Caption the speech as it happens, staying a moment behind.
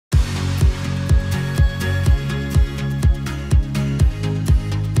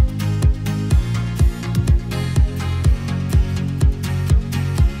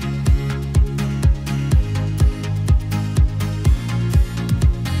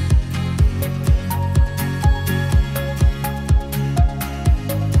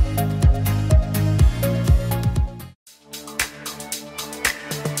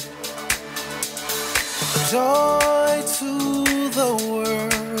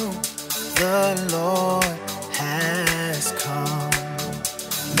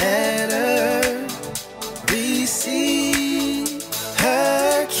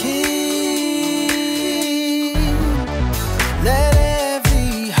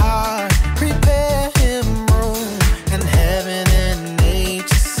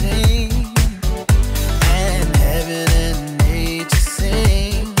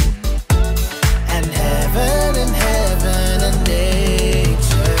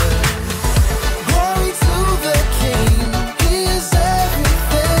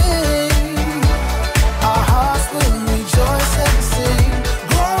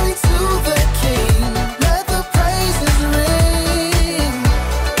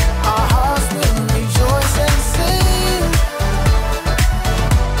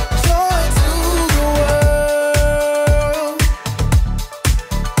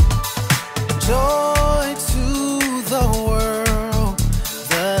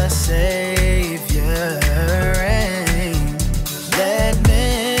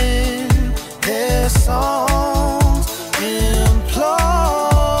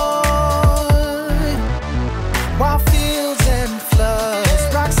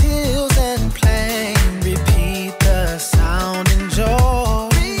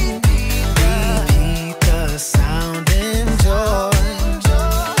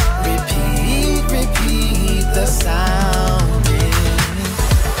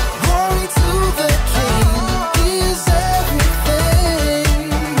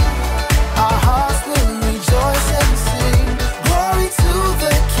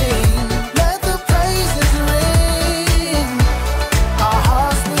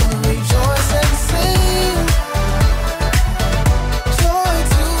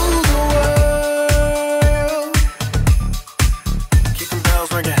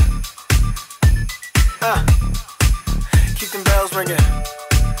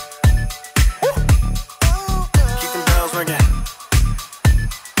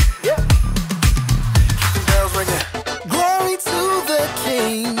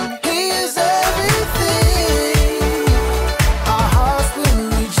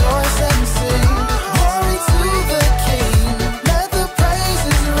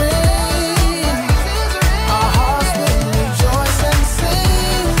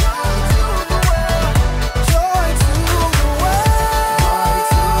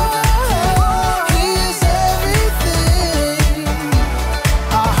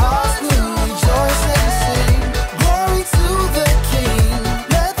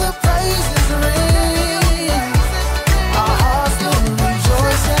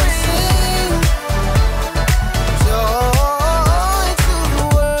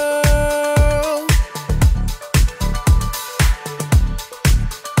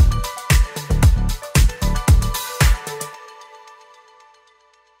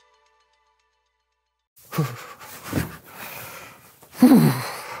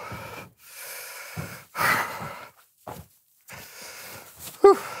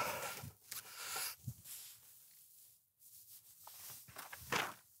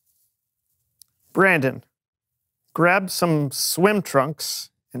Brandon, grab some swim trunks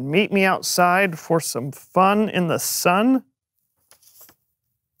and meet me outside for some fun in the sun.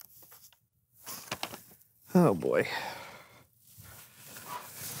 Oh boy.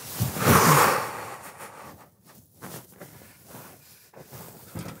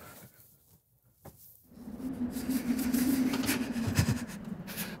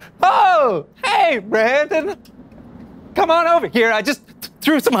 Oh, hey, Brandon. Come on over here. I just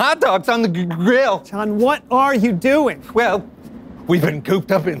threw some hot dogs on the grill. John, what are you doing? Well, we've been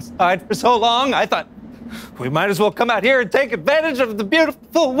cooped up inside for so long, I thought we might as well come out here and take advantage of the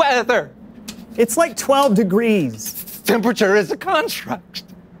beautiful weather. It's like 12 degrees. Temperature is a construct.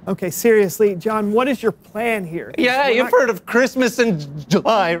 Okay, seriously, John, what is your plan here? Yeah, you've heard of Christmas in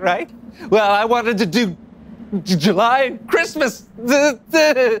July, right? Well, I wanted to do July and Christmas.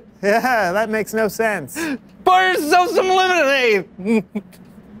 Yeah, that makes no sense. Pour yourself some lemonade.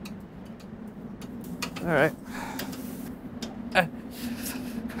 All right.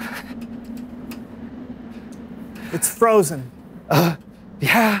 It's frozen.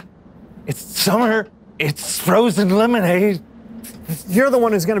 Yeah, it's summer. It's frozen lemonade. You're the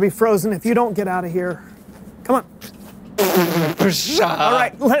one who's going to be frozen if you don't get out of here. Come on. All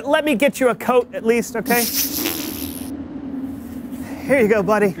right, let me get you a coat at least, okay? Here you go,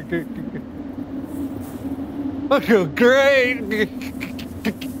 buddy. I feel great.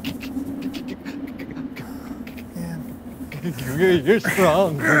 You're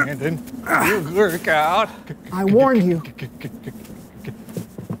strong, Brandon. You'll work out. I warned you.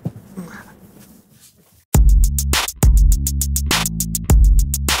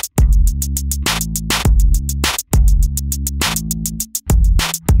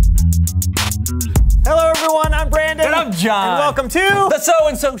 Hello, everyone. I'm Brandon. And I'm John. And welcome to The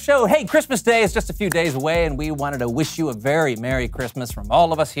So-and-So Show. Hey, Christmas Day is just a few days away, and we wanted to wish you a very Merry Christmas from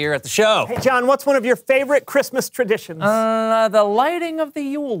all of us here at the show. Hey, John, what's one of your favorite Christmas traditions? The lighting of the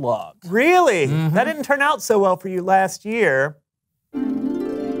Yule log. Really? That didn't turn out so well for you last year.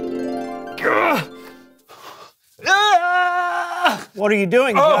 What are you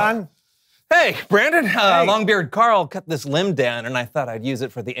doing, John? Hey, Brandon. Hey. Longbeard Carl cut this limb down, and I thought I'd use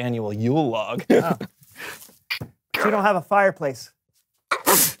it for the annual Yule log. Oh. You don't have a fireplace.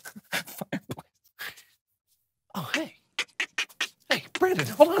 Oh, hey. Hey, Brandon,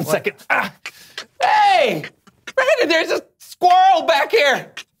 hold on a second. Hey! Brandon, there's a squirrel back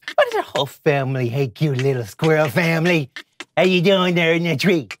here. What is the whole family? Hey, cute little squirrel family. How you doing there in the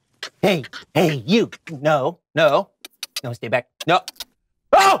tree? Hey, you. No, stay back. No.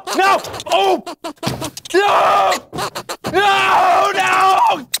 Oh, no! Oh! No!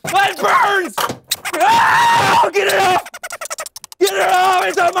 No! That burns! Oh, get it off! Get it off!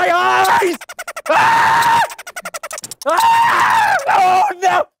 It's on my eyes! Ah! Ah! Oh,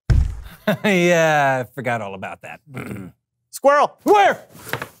 no! Yeah, I forgot all about that. Squirrel. Where?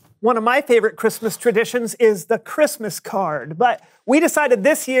 One of my favorite Christmas traditions is the Christmas card, but we decided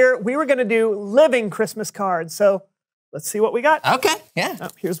this year we were going to do living Christmas cards, so let's see what we got. Okay, yeah. Oh,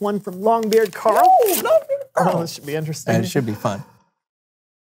 here's one from Longbeard Carl. Oh, this should be interesting. It should be fun.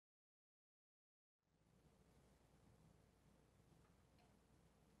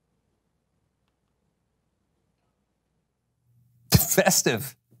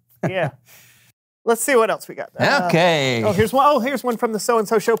 Festive. Yeah. Let's see what else we got. Okay. Here's one. Oh, here's one from the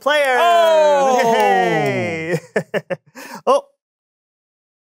So-and-So Show player. Oh! Hey. Oh.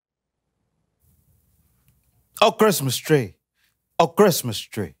 Oh, Christmas tree. Oh, Christmas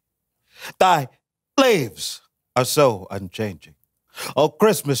tree. Thy leaves are so unchanging. Oh,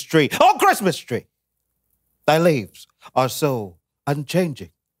 Christmas tree. Oh, Christmas tree. Thy leaves are so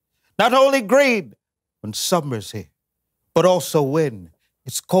unchanging. Not only green when summer's here, but also when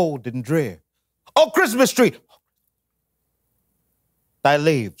it's cold and drear. Oh, Christmas tree. Thy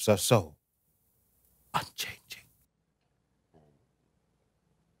leaves are so unchanging.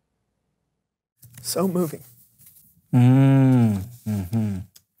 So moving.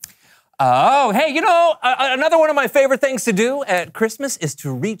 Oh, hey, you know, another one of my favorite things to do at Christmas is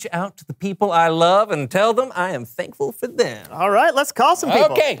to reach out to the people I love and tell them I am thankful for them. All right, let's call some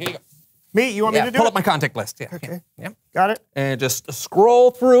people. Okay, here you go. Me, you want me to do pull it? up my contact list. Yeah. Okay. Yep. Got it? And just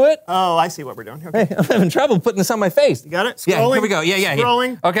scroll through it. Oh, I see what we're doing. Okay. Hey, I'm having trouble putting this on my face. You got it? Yeah, Scrolling. here we go. Yeah.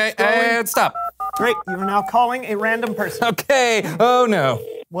 Scrolling. Okay, Scrolling. and stop. Great. You are now calling a random person. Okay. Oh, no.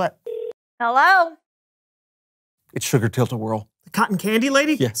 What? Hello? It's Sugar Tilt-A-Whirl. The cotton candy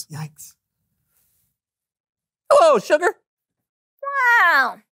lady? Yes. Yikes. Hello, sugar.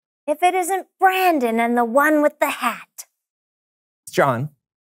 Wow. If it isn't Brandon and the one with the hat. It's John.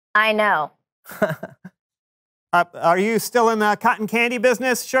 I know. Are you still in the cotton candy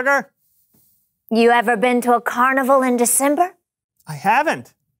business, Sugar? You ever been to a carnival in December? I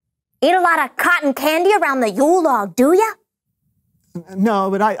haven't. Eat a lot of cotton candy around the Yule log, do ya? No,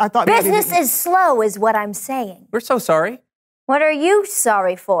 but I thought Business is slow is what I'm saying. We're so sorry. What are you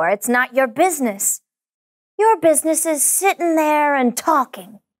sorry for? It's not your business. Your business is sitting there and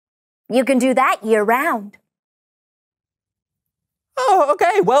talking. You can do that year-round. Oh,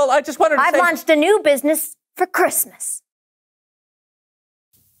 okay. Well, I just wanted to I've say... launched a new business for Christmas.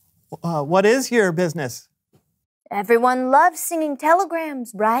 What is your business? Everyone loves singing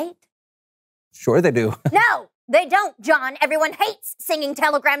telegrams, right? Sure they do. No, they don't, John. Everyone hates singing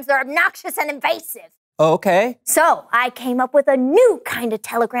telegrams. They're obnoxious and invasive. Oh, okay. So I came up with a new kind of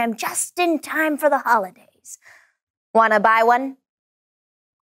telegram just in time for the holidays. Want to buy one?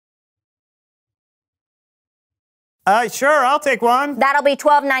 Sure, I'll take one. That'll be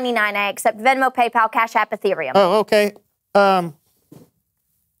 $12.99. I accept Venmo, PayPal, Cash App, Ethereum. Oh, okay. All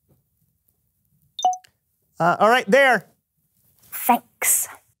right, there. Thanks.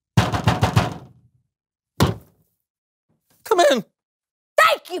 Come in.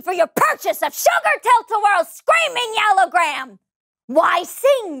 Thank you for your purchase of Sugar Tilt-A-Whirl Screaming Yellowgram. Why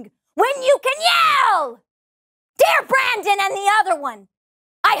sing when you can yell? Dear Brandon and the other one,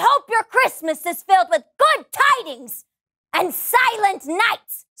 I hope your Christmas is filled with good tidings and silent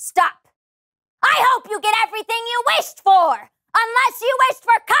nights. Stop. I hope you get everything you wished for. Unless you wished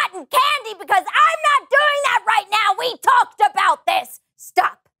for cotton candy, because I'm not doing that right now. We talked about this.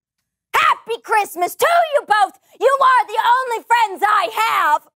 Stop. Happy Christmas to you both. You are the only friends I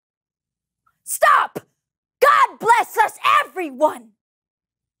have. Stop. God bless us, everyone.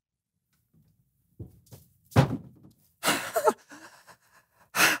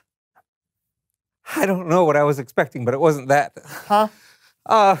 I don't know what I was expecting, but it wasn't that. Huh?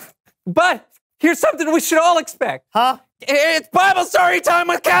 But here's something we should all expect. Huh? It's Bible story time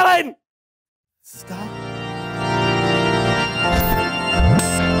with Kellen! Stop.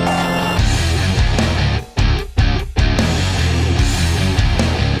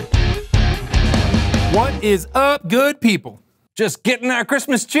 What is up, good people? Just getting our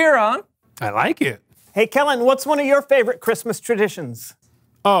Christmas cheer on. I like it. Hey, Kellen, what's one of your favorite Christmas traditions?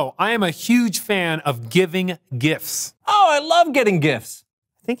 Oh, I am a huge fan of giving gifts. Oh, I love getting gifts.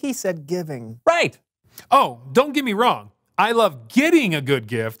 I think he said giving. Right. Oh, don't get me wrong. I love getting a good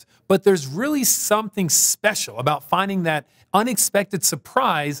gift, but there's really something special about finding that unexpected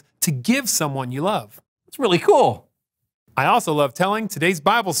surprise to give someone you love. It's really cool. I also love telling today's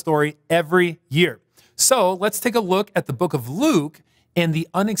Bible story every year. So let's take a look at the book of Luke and the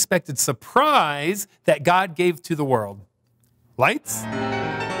unexpected surprise that God gave to the world. Lights?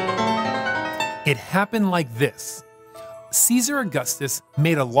 It happened like this. Caesar Augustus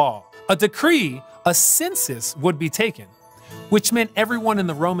made a law, a decree, a census would be taken, which meant everyone in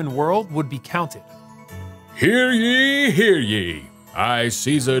the Roman world would be counted. Hear ye, hear ye. I,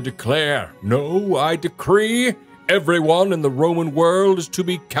 Caesar, declare, no, I decree, everyone in the Roman world is to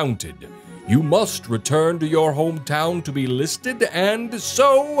be counted. You must return to your hometown to be listed, and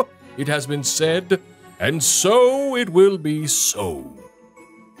so it has been said, and so it will be so.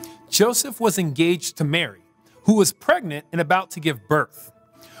 Joseph was engaged to Mary, who was pregnant and about to give birth.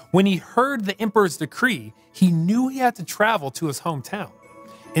 When he heard the emperor's decree, he knew he had to travel to his hometown.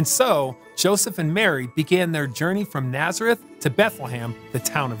 And so, Joseph and Mary began their journey from Nazareth to Bethlehem, the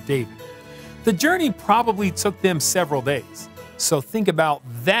town of David. The journey probably took them several days. So think about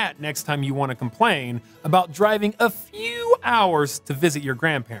that next time you want to complain about driving a few hours to visit your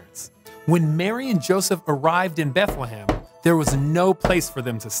grandparents. When Mary and Joseph arrived in Bethlehem, there was no place for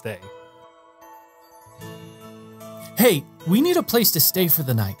them to stay. Hey, we need a place to stay for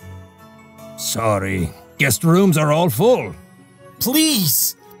the night. Sorry, guest rooms are all full.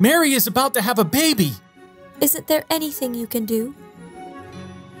 Please! Mary is about to have a baby! Isn't there anything you can do?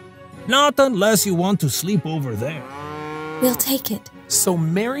 Not unless you want to sleep over there. We'll take it. So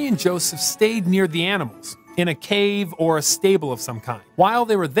Mary and Joseph stayed near the animals, in a cave or a stable of some kind. While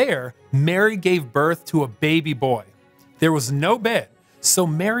they were there, Mary gave birth to a baby boy. There was no bed, so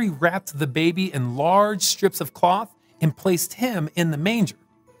Mary wrapped the baby in large strips of cloth and placed him in the manger.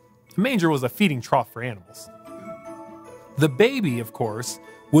 The manger was a feeding trough for animals. The baby, of course,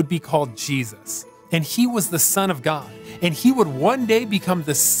 would be called Jesus, and he was the Son of God, and he would one day become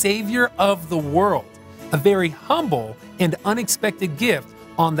the Savior of the world, a very humble and unexpected gift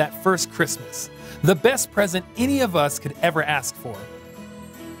on that first Christmas, the best present any of us could ever ask for.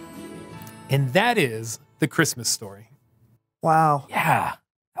 And that is The Christmas Story. Wow. Yeah,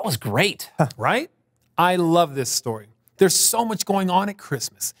 that was great. Right? I love this story. There's so much going on at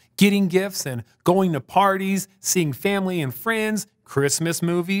Christmas. Getting gifts and going to parties, seeing family and friends, Christmas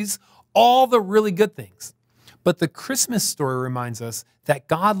movies, all the really good things. But the Christmas story reminds us that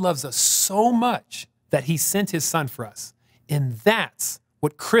God loves us so much that he sent his son for us. And that's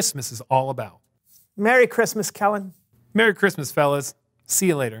what Christmas is all about. Merry Christmas, Kellen. Merry Christmas, fellas. See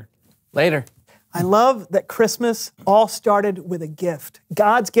you later. Later. I love that Christmas all started with a gift,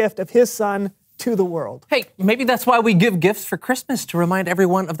 God's gift of his son to the world. Hey, maybe that's why we give gifts for Christmas, to remind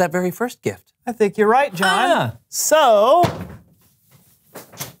everyone of that very first gift. I think you're right, John. Ah. So,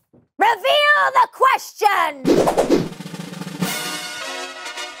 Reveal the question!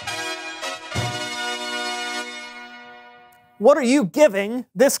 what are you giving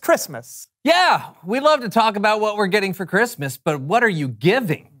this Christmas? Yeah, we love to talk about what we're getting for Christmas, but what are you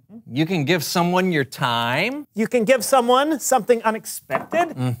giving? You can give someone your time. You can give someone something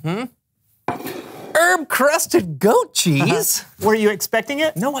unexpected. Herb-crusted goat cheese. Were you expecting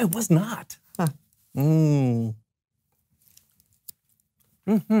it? No, I was not. You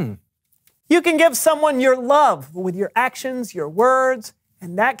can give someone your love with your actions, your words,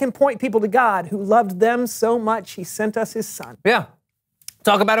 and that can point people to God, who loved them so much he sent us his son. Yeah.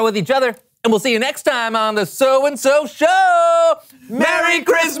 Talk about it with each other, and we'll see you next time on the So and So Show. Merry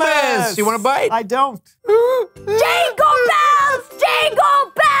Christmas! You want a bite? I don't. Jingle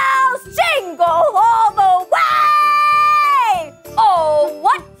bells, jingle all the way! Oh,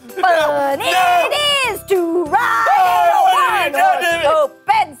 what fun it is to ride in a one-horse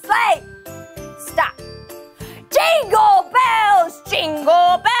open sleigh! Stop. Jingle bells, jingle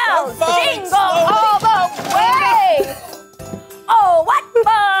all the way! Oh, what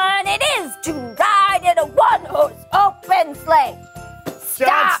fun it is to ride in a one-horse open sleigh!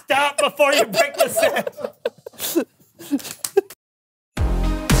 John, stop before you break the set.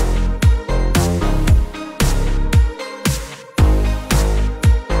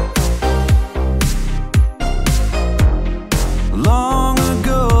 Long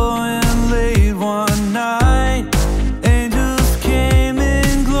ago and late one night, angels came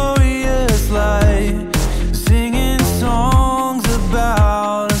in glorious light, singing songs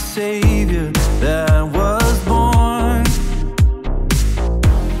about a Savior that was born.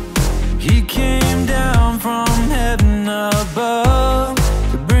 He came down from heaven above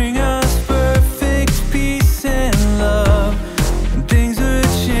to bring us perfect peace and love, and things would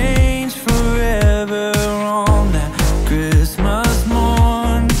change forever on that Christmas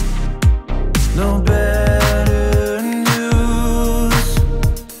morn. No better news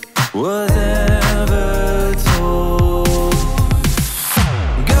was ever told.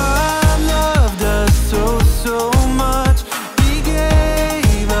 God loved us so, so much. He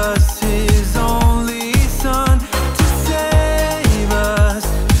gave us his only son to save us.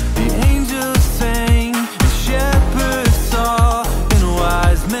 The angels sang, the shepherds saw, and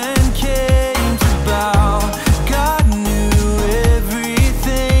wise men came to bow. God knew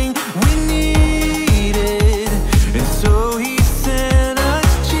everything we needed, and so he sent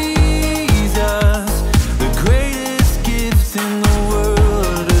us Jesus. The greatest gift in the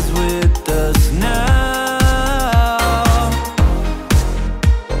world is with us now.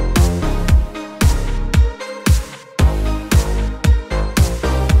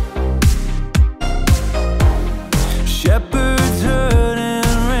 Shepherds heard and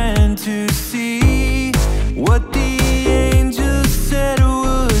ran to see what the angels said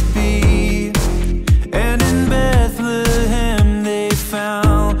would be. And in Bethlehem they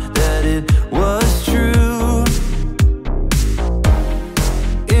found that it was true.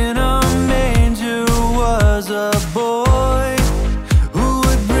 In a manger was a boy who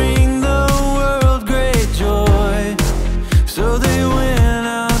would bring the world great joy. So they went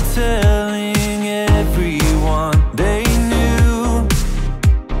out telling everyone they knew.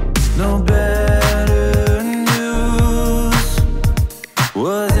 No better news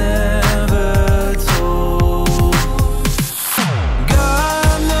was